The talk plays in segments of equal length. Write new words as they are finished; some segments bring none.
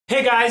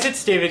Hey guys,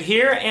 it's David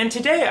here, and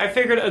today I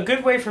figured a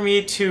good way for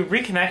me to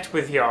reconnect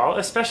with y'all,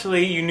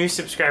 especially you new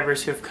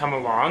subscribers who've come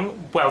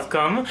along,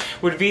 welcome,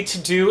 would be to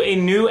do a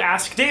new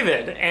Ask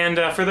David. And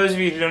for those of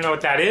you who don't know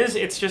what that is,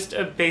 it's just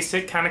a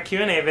basic kind of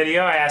Q&A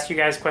video. I asked you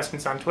guys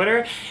questions on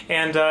Twitter,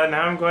 and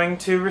now I'm going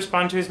to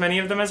respond to as many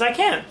of them as I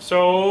can.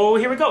 So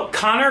here we go.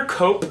 Connor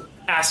Cope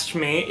asked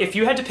me, if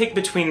you had to pick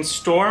between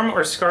Storm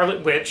or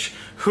Scarlet Witch,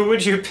 who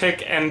would you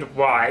pick and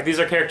why? These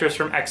are characters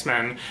from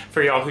X-Men,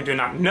 for y'all who do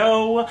not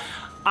know.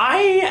 I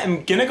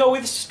am gonna go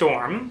with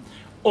Storm,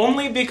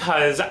 only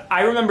because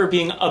I remember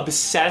being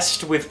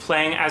obsessed with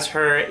playing as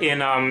her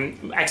in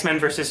X-Men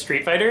vs.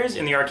 Street Fighters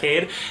in the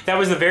arcade. That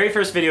was the very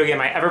first video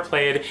game I ever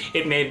played.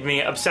 It made me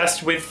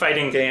obsessed with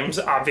fighting games,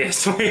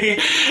 obviously.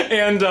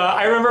 And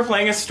I remember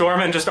playing as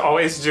Storm and just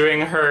always doing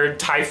her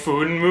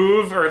Typhoon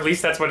move, or at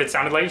least that's what it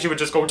sounded like. She would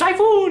just go,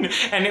 Typhoon!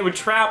 And it would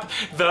trap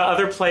the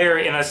other player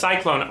in a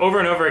cyclone over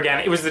and over again.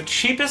 It was the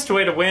cheapest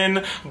way to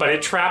win, but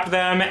it trapped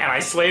them, and I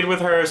slayed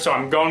with her, so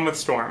I'm going with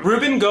Storm.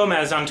 Ruben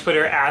Gomez on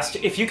Twitter asked,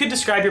 if you could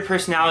describe your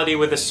personality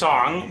with a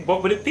song,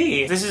 what would it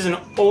be? This is an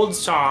old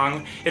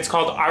song. It's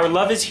called Our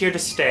Love Is Here to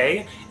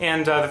Stay,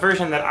 and the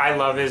version that I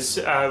love is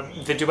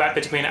the duet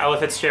between Ella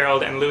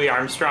Fitzgerald and Louis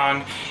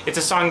Armstrong. It's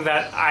a song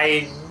that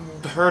I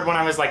heard when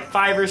I was like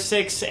 5 or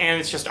 6, and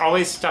it's just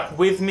always stuck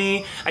with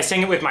me. I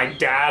sang it with my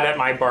dad at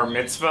my bar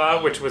mitzvah,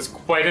 which was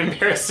quite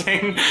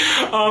embarrassing.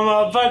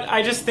 But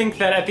I just think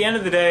that at the end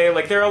of the day,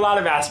 like, there are a lot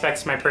of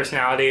aspects to my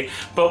personality,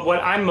 but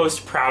what I'm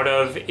most proud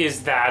of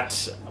is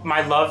that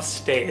my love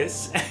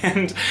stays.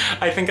 And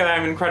I think that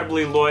I'm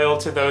incredibly loyal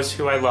to those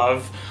who I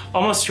love,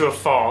 almost to a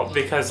fault,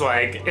 because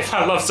like, if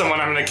I love someone,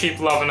 I'm gonna keep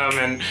loving them,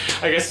 and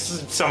I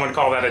guess some would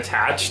call that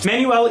attached.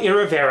 Manuel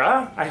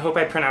Irivera, I hope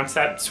I pronounced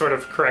that sort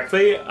of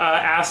correctly,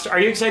 asked, are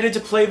you excited to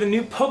play the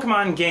new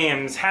Pokemon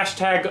games?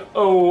 Hashtag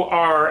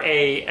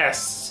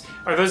ORAS.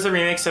 Are those the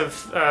remakes of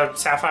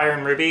Sapphire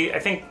and Ruby? I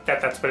think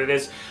that's what it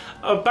is.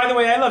 By the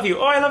way, I love you.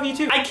 Oh, I love you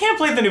too. I can't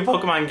play the new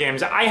Pokemon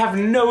games. I have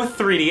no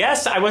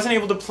 3DS. I wasn't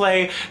able to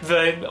play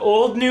the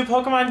old new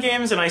Pokemon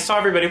games, and I saw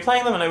everybody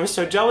playing them and I was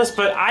so jealous,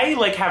 but I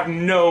like have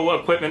no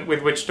equipment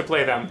with which to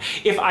play them.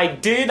 If I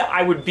did,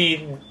 I would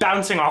be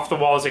bouncing off the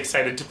walls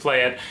excited to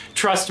play it.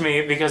 Trust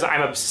me, because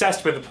I'm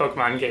obsessed with the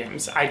Pokemon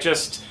games.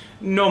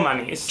 No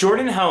monies.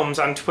 Jordan Helms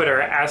on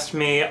Twitter asked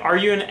me, are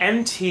you an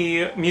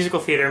MT musical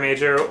theater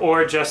major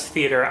or just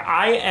theater?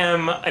 I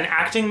am an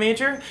acting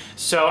major,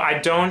 so I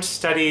don't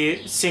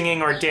study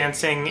singing or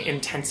dancing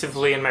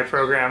intensively in my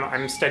program.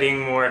 I'm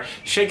studying more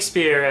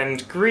Shakespeare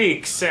and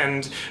Greeks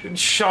and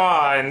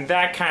Shaw and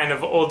that kind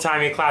of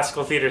old-timey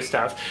classical theater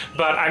stuff.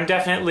 But I'm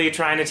definitely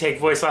trying to take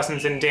voice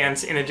lessons in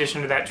dance in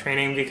addition to that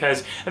training,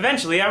 because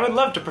eventually I would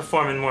love to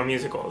perform in more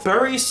musicals.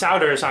 Burry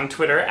Souders on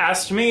Twitter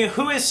asked me,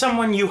 who is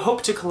someone you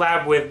hope to collaborate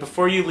with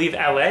before you leave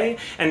LA,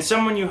 and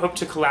someone you hope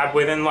to collab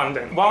with in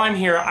London? While I'm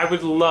here, I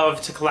would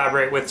love to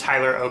collaborate with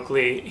Tyler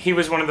Oakley. He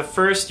was one of the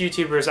first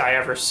YouTubers I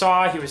ever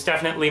saw. He was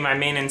definitely my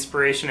main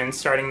inspiration in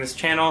starting this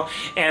channel,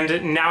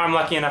 and now I'm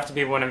lucky enough to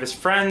be one of his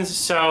friends,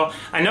 so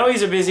I know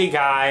he's a busy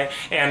guy,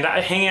 and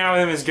hanging out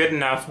with him is good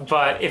enough,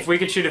 but if we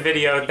could shoot a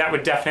video, that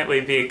would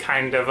definitely be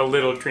kind of a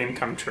little dream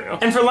come true.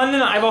 And for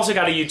London, I've also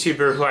got a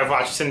YouTuber who I've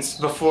watched since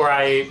before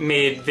I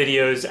made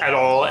videos at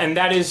all, and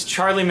that is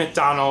Charlie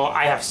McDonnell.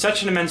 I have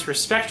such an immense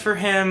respect for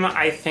him.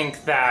 I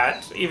think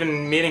that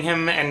even meeting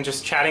him and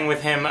just chatting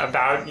with him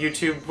about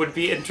YouTube would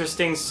be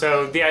interesting,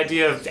 so the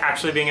idea of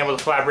actually being able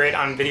to collaborate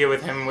on video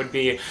with him would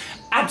be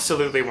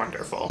absolutely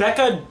wonderful.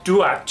 Becca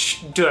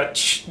Dutch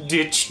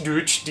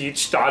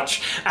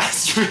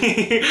asked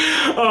me,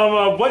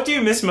 what do you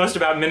miss most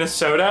about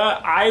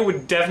Minnesota? I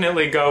would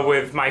definitely go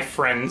with my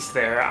friends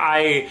there.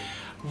 I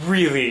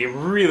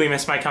really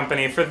miss my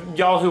company. For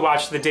y'all who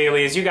watch the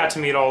dailies, you got to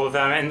meet all of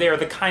them, and they are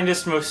the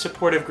kindest, most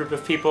supportive group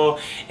of people,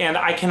 and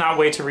I cannot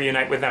wait to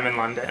reunite with them in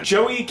London.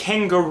 Joey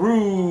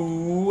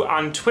Kangaroo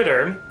on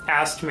Twitter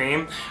asked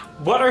me,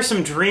 what are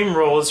some dream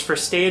roles for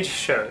stage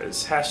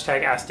shows?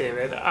 Hashtag Ask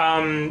David.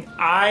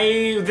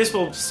 This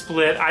will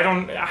split.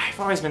 I've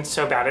always been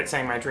so bad at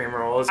saying my dream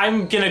roles.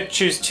 I'm gonna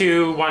choose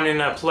two, one in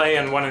a play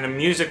and one in a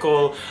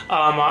musical.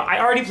 I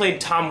already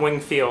played Tom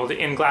Wingfield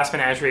in Glass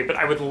Menagerie, but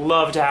I would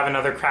love to have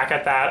another crack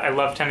at that. I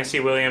love Tennessee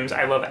Williams.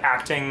 I love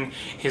acting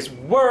his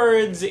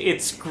words.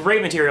 It's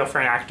great material for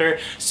an actor,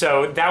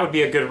 so that would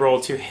be a good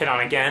role to hit on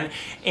again.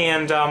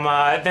 And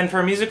then for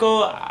a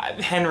musical,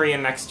 Henry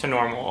in Next to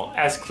Normal,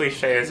 as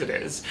cliche as it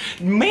is.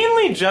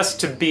 Mainly just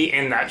to be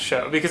in that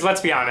show, because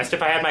let's be honest,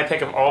 if I had my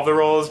pick of all the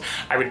roles,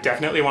 I would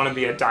definitely want to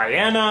be a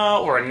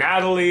Diana or a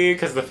Natalie,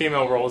 because the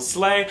female roles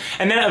slay.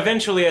 And then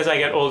eventually, as I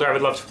get older, I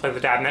would love to play the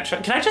dad in that show.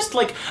 Can I just,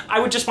 like,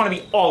 I would just want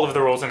to be all of the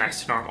roles in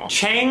Next to Normal.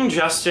 Chang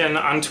Justin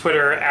on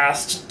Twitter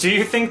asked, do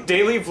you think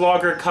daily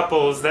vlogger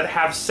couples that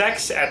have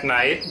sex at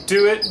night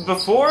do it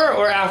before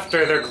or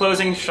after their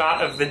closing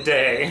shot of the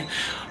day?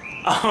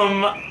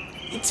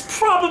 It's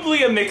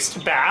probably a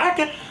mixed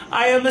bag.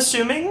 I am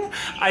assuming.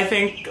 I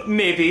think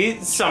maybe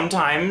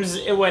sometimes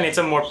when it's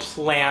a more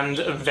planned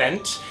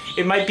event,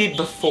 it might be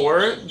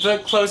before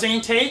the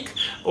closing take,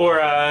 or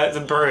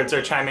the birds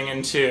are chiming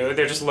in too.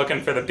 They're just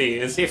looking for the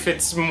bees. If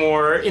it's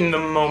more in the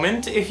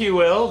moment, if you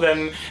will,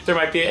 then there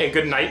might be a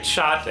good night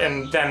shot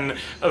and then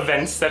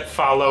events that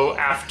follow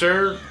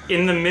after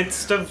in the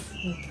midst of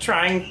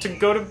trying to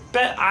go to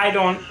bed.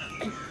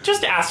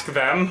 Just ask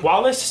them.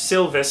 Wallace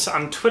Silvis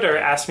on Twitter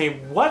asked me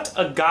what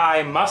a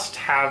guy must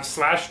have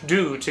 /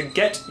 do to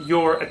get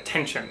your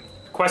attention.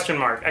 Question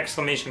mark,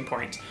 exclamation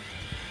point.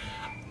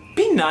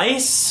 Be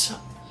nice.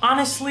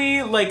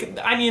 Honestly, like,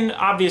 I mean,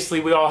 obviously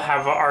we all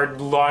have our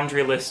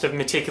laundry list of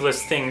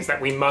meticulous things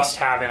that we must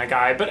have in a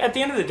guy, but at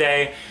the end of the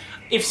day,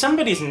 if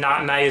somebody's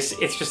not nice,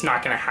 it's just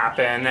not gonna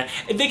happen.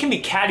 They can be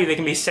catty, they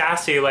can be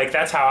sassy, like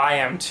that's how I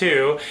am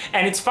too.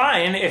 And it's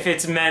fine if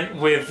it's meant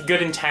with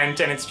good intent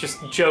and it's just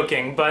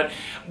joking, but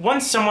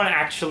once someone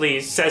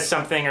actually says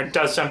something or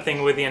does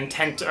something with the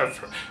intent of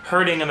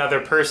hurting another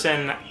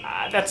person,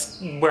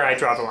 that's where I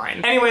draw the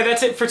line. Anyway,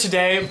 that's it for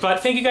today,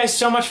 but thank you guys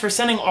so much for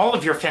sending all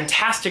of your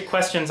fantastic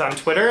questions on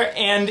Twitter,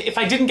 and if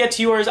I didn't get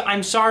to yours,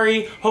 I'm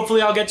sorry.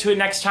 Hopefully I'll get to it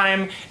next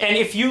time, and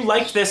if you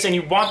liked this and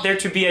you want there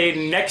to be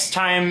a next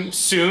time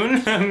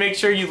soon, make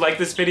sure you like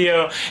this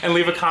video and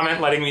leave a comment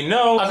letting me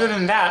know. Other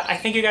than that, I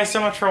thank you guys so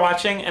much for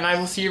watching, and I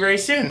will see you very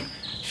soon.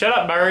 Shut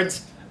up,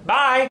 birds.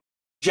 Bye!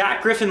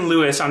 Jack Griffin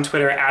Lewis on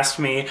Twitter asked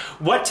me,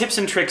 what tips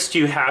and tricks do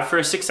you have for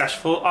a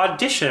successful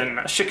audition?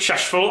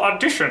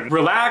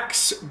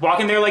 Relax, walk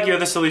in there like you're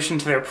the solution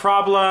to their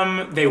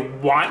problem. They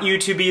want you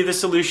to be the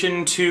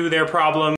solution to their problem.